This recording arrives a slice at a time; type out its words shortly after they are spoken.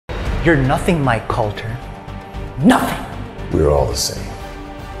You're nothing, Mike Colter. Nothing. We're all the same.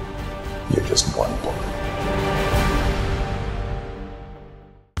 You're just one bullet.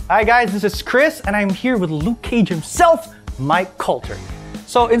 Hi guys, this is Chris, and I'm here with Luke Cage himself, Mike Colter.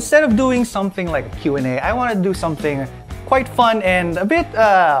 So instead of doing something like a Q&A, I want to do something quite fun and a bit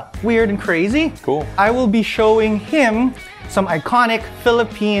weird and crazy. Cool. I will be showing him some iconic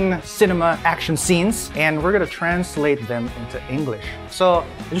Philippine cinema action scenes, and we're gonna translate them into English. So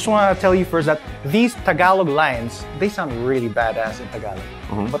I just want to tell you first that these Tagalog lines, they sound really badass in Tagalog.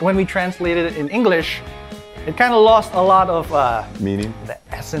 But when we translated it in English, it kind of lost a lot of meaning, the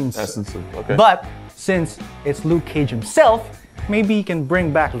essence. Okay. But since it's Luke Cage himself, maybe he can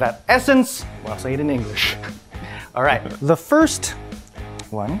bring back that essence. Well, I'll say it in English. All right, the first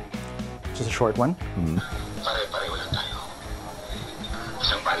one, which is a short one.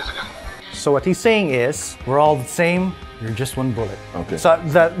 So what he's saying is, we're all the same, you're just one bullet. Okay. So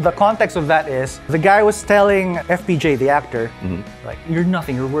the context of that is, the guy was telling FPJ, the actor, like, you're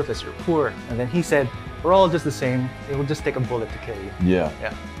nothing, you're worthless, you're poor. And then he said, we're all just the same, it will just take a bullet to kill you. Yeah.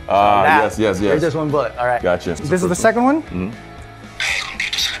 Yeah. Yes. You're just one bullet, all right. Gotcha. This is the second one.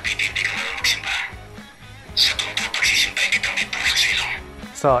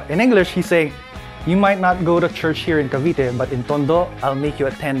 So in English, he's saying, you might not go to church here in Cavite, but in Tondo, I'll make you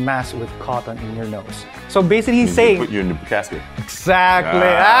attend mass with cotton in your nose. So basically he's saying... Put you in the casket. Exactly.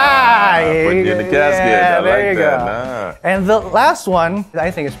 Put you in the casket. Yeah, I there like you that. go. Nah. And the last one, I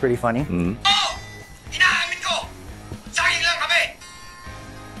think is pretty funny. Inaamin ko! Saging lang kami!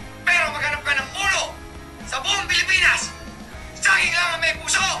 Pero maghanap ka ng ulo sa buong Pilipinas! Saging lang ang may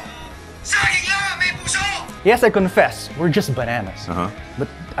puso! Saging lang ang may puso! Yes, I confess, we're just bananas. But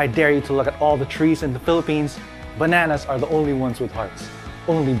I dare you to look at all the trees in the Philippines. Bananas are the only ones with hearts.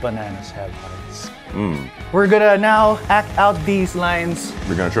 Only bananas have hearts. We're gonna now act out these lines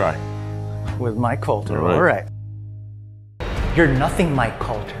We're gonna try. with Mike Colter. All right. You're nothing, Mike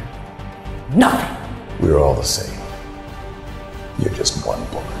Colter. Nothing. We're all the same. You're just one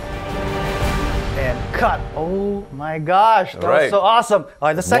bullet. And cut. Oh my gosh, that was right. so awesome. All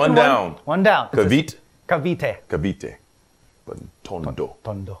right, the second One down. One down. Cavite. Cavite. But Tondo.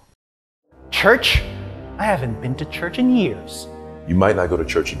 Tondo. Church? I haven't been to church in years. You might not go to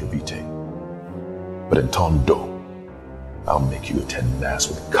church in Cavite, but in Tondo, I'll make you attend mass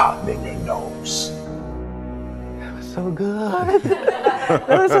with cotton in your nose. That was so good. That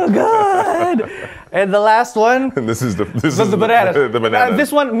was so good. And the last one. This is the bananas. The bananas.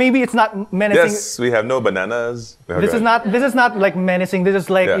 This one, maybe it's not menacing. Yes, we have no bananas. This is not like menacing. This is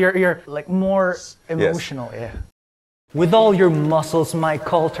like you're like more emotional. Yes. Yeah. With all your muscles, Mike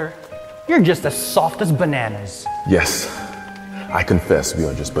Colter, you're just as soft as bananas. Yes, I confess we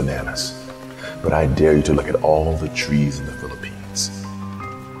are just bananas, but I dare you to look at all the trees in the Philippines.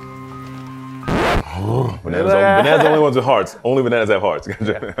 Bananas are the only ones with hearts. Only bananas have hearts.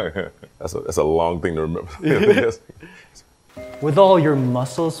 That's a long thing to remember. Yes. With all your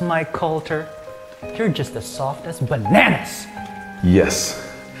muscles, Mike Colter, you're just as soft as bananas. Yes,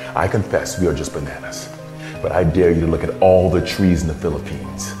 I confess we are just bananas, but I dare you to look at all the trees in the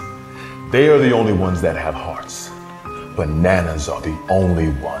Philippines. They are the only ones that have hearts. Bananas are the only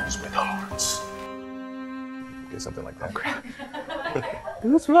ones with hearts. Okay, something like that.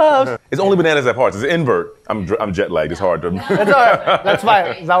 Goosebumps. It's only bananas have hearts. It's an invert. I'm jet lagged. It's hard to. That's all right. That's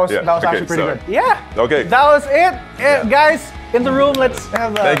fine. That was actually pretty good. Yeah. Okay. That was it. Guys, in the room, let's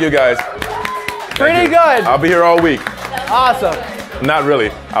have a... Thank you, guys. Pretty good. I'll be here all week. Awesome. Not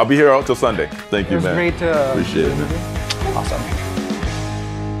really. I'll be here until Sunday. Thank you, It was man. great to... Appreciate it, man. Awesome.